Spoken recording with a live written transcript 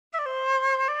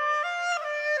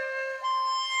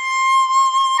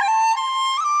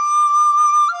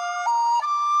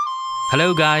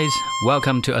Hello guys,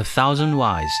 welcome to 1000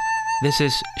 Whys. This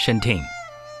is Shen Ting.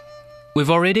 We've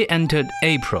already entered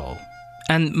April,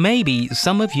 and maybe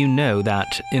some of you know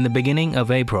that in the beginning of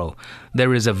April,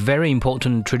 there is a very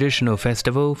important traditional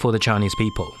festival for the Chinese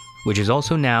people, which is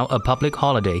also now a public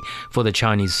holiday for the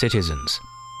Chinese citizens.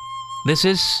 This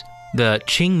is the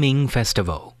Qingming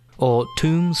Festival, or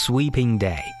Tomb Sweeping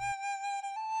Day.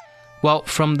 Well,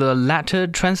 from the latter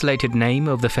translated name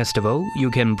of the festival, you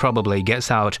can probably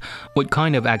guess out what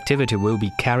kind of activity will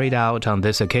be carried out on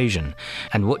this occasion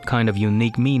and what kind of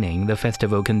unique meaning the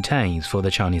festival contains for the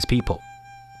Chinese people.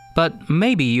 But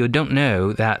maybe you don't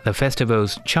know that the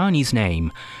festival's Chinese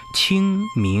name,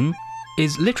 Qingming,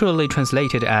 is literally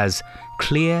translated as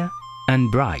clear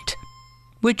and bright,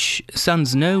 which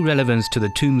sounds no relevance to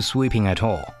the tomb sweeping at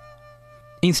all.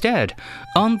 Instead,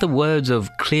 aren't the words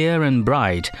of clear and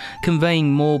bright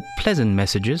conveying more pleasant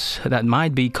messages that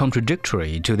might be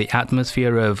contradictory to the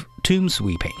atmosphere of tomb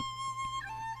sweeping?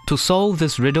 To solve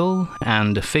this riddle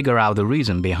and figure out the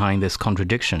reason behind this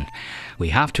contradiction, we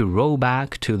have to roll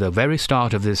back to the very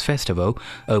start of this festival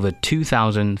over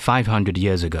 2,500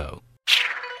 years ago.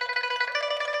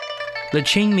 The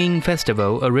Qingming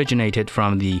Festival originated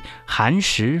from the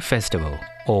Hanshi Festival,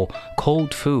 or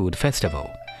Cold Food Festival,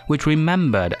 which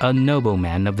remembered a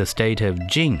nobleman of the state of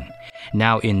Jing,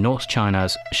 now in North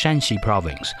China's Shanxi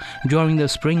province, during the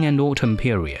spring and autumn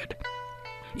period.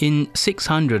 In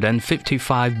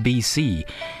 655 BC,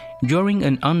 during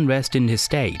an unrest in his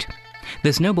state,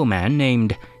 this nobleman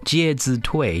named Jie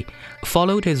Zitui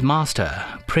followed his master,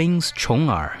 Prince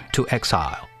Chong'er, to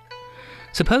exile.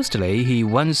 Supposedly, he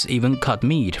once even cut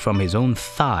meat from his own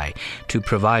thigh to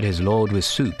provide his lord with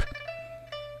soup.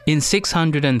 In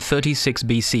 636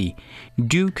 BC,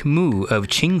 Duke Mu of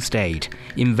Qing State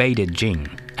invaded Jing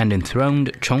and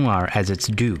enthroned Chong'er as its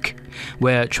duke,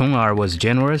 where Chong'er was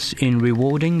generous in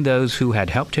rewarding those who had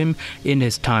helped him in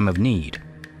his time of need.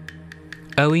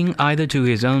 Owing either to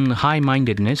his own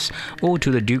high-mindedness or to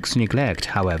the duke's neglect,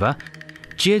 however,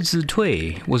 Jie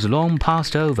Zitui was long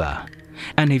passed over,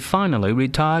 and he finally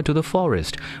retired to the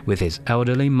forest with his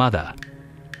elderly mother.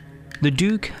 The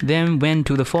duke then went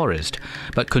to the forest,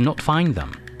 but could not find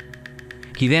them.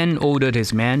 He then ordered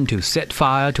his men to set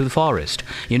fire to the forest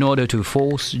in order to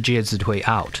force Jie Zitui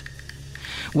out.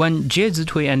 When Jie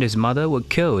Zitui and his mother were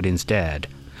killed instead,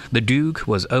 the duke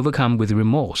was overcome with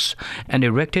remorse and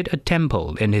erected a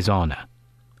temple in his honor.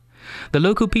 The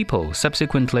local people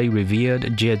subsequently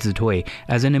revered Jie Zitui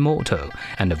as an immortal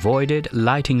and avoided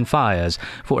lighting fires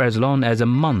for as long as a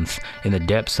month in the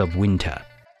depths of winter.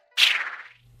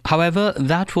 However,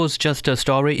 that was just a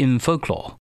story in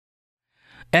folklore.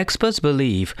 Experts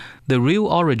believe the real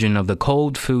origin of the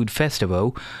Cold Food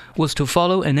Festival was to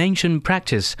follow an ancient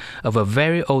practice of a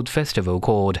very old festival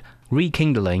called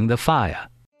rekindling the fire.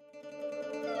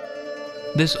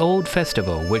 This old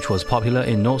festival, which was popular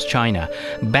in North China,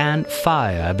 banned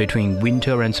fire between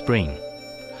winter and spring,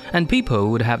 and people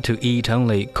would have to eat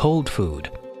only cold food.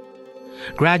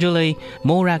 Gradually,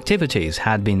 more activities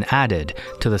had been added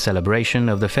to the celebration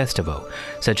of the festival,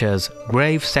 such as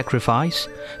grave sacrifice,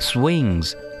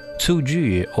 swings,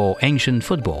 cuju or ancient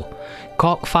football,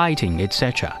 cockfighting,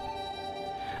 etc.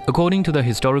 According to the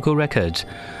historical records,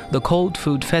 the Cold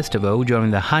Food Festival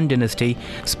during the Han Dynasty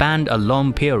spanned a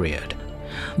long period.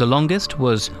 The longest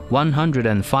was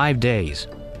 105 days,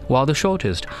 while the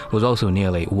shortest was also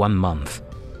nearly 1 month.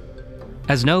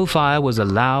 As no fire was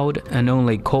allowed and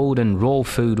only cold and raw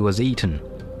food was eaten,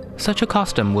 such a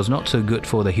custom was not so good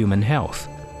for the human health.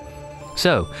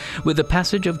 So, with the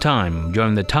passage of time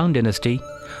during the Tang Dynasty,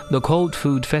 the Cold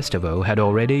Food Festival had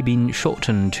already been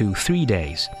shortened to 3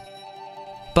 days.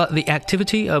 But the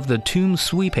activity of the tomb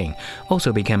sweeping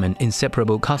also became an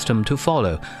inseparable custom to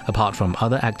follow, apart from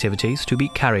other activities to be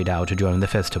carried out during the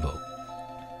festival.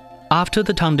 After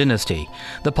the Tang Dynasty,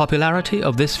 the popularity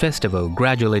of this festival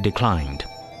gradually declined,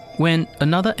 when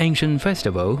another ancient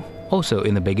festival, also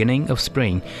in the beginning of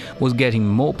spring, was getting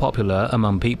more popular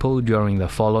among people during the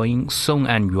following Song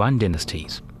and Yuan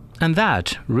dynasties. And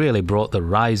that really brought the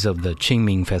rise of the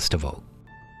Qingming Festival.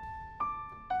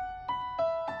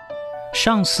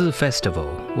 Shangsi Festival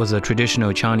was a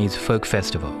traditional Chinese folk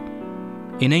festival.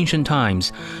 In ancient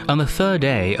times, on the third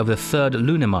day of the third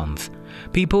lunar month,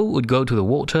 people would go to the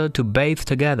water to bathe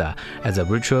together as a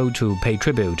ritual to pay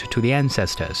tribute to the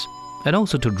ancestors, and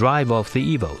also to drive off the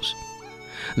evils.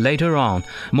 Later on,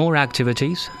 more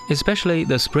activities, especially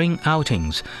the spring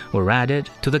outings, were added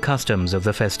to the customs of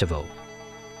the festival.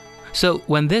 So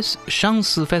when this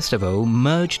Shangsi Festival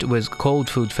merged with Cold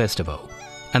Food Festival,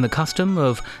 and the custom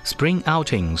of spring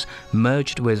outings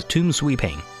merged with tomb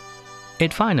sweeping,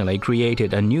 it finally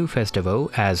created a new festival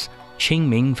as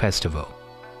Qingming Festival.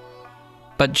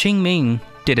 But Qingming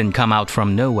didn't come out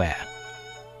from nowhere.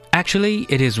 Actually,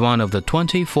 it is one of the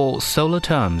 24 solar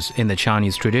terms in the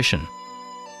Chinese tradition.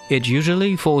 It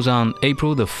usually falls on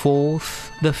April the 4th,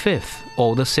 the 5th,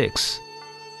 or the 6th.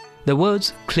 The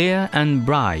words clear and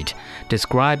bright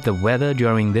describe the weather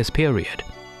during this period.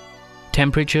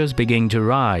 Temperatures begin to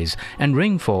rise and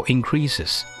rainfall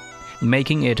increases,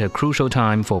 making it a crucial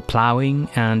time for plowing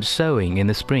and sowing in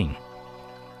the spring.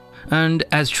 And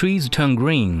as trees turn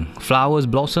green, flowers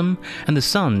blossom, and the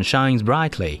sun shines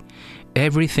brightly,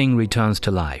 everything returns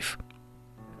to life.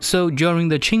 So during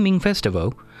the Qingming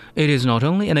Festival, it is not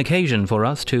only an occasion for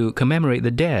us to commemorate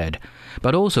the dead,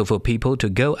 but also for people to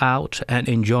go out and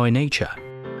enjoy nature.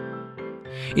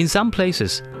 In some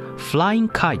places, flying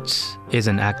kites is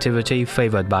an activity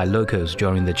favored by locals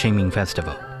during the Qingming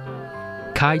Festival.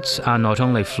 Kites are not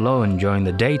only flown during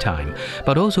the daytime,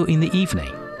 but also in the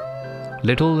evening.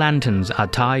 Little lanterns are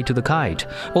tied to the kite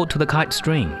or to the kite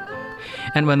string,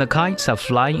 and when the kites are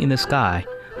flying in the sky,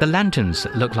 the lanterns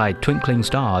look like twinkling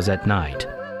stars at night.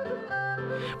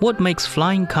 What makes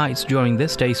flying kites during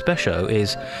this day special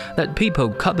is that people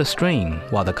cut the string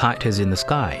while the kite is in the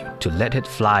sky to let it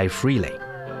fly freely.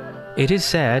 It is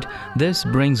said this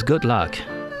brings good luck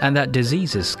and that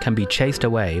diseases can be chased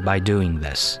away by doing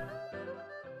this.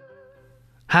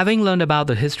 Having learned about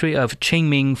the history of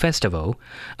Qingming Festival,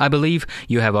 I believe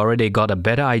you have already got a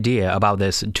better idea about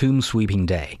this tomb sweeping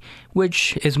day,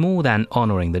 which is more than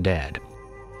honoring the dead.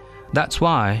 That's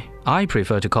why I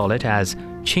prefer to call it as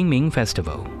Qingming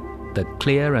Festival, the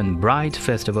clear and bright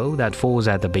festival that falls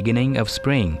at the beginning of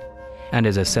spring and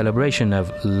is a celebration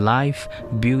of life,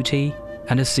 beauty,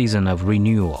 and a season of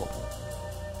renewal.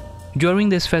 During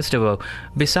this festival,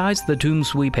 besides the tomb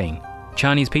sweeping,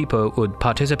 Chinese people would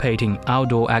participate in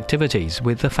outdoor activities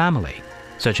with the family,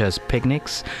 such as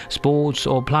picnics, sports,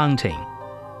 or planting.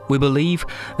 We believe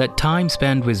that time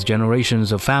spent with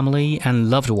generations of family and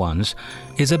loved ones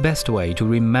is the best way to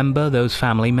remember those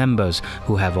family members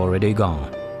who have already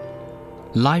gone.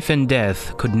 Life and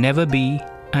death could never be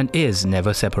and is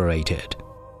never separated.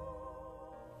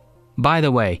 By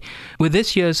the way, with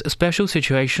this year's special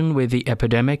situation with the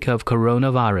epidemic of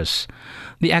coronavirus,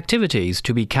 the activities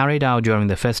to be carried out during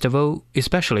the festival,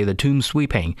 especially the tomb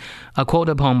sweeping, are called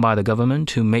upon by the government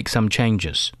to make some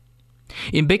changes.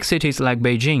 In big cities like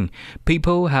Beijing,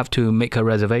 people have to make a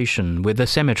reservation with the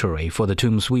cemetery for the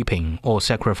tomb sweeping or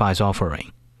sacrifice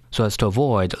offering, so as to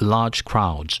avoid large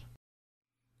crowds.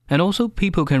 And also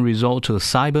people can resort to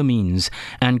cyber means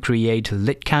and create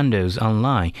lit candles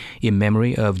online in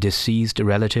memory of deceased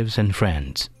relatives and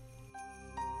friends.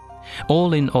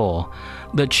 All in all,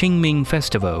 the Qingming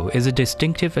Festival is a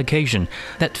distinctive occasion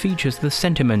that features the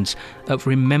sentiments of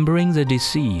remembering the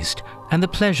deceased and the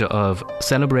pleasure of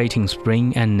celebrating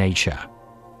spring and nature.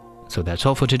 So that's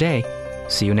all for today.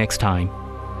 See you next time.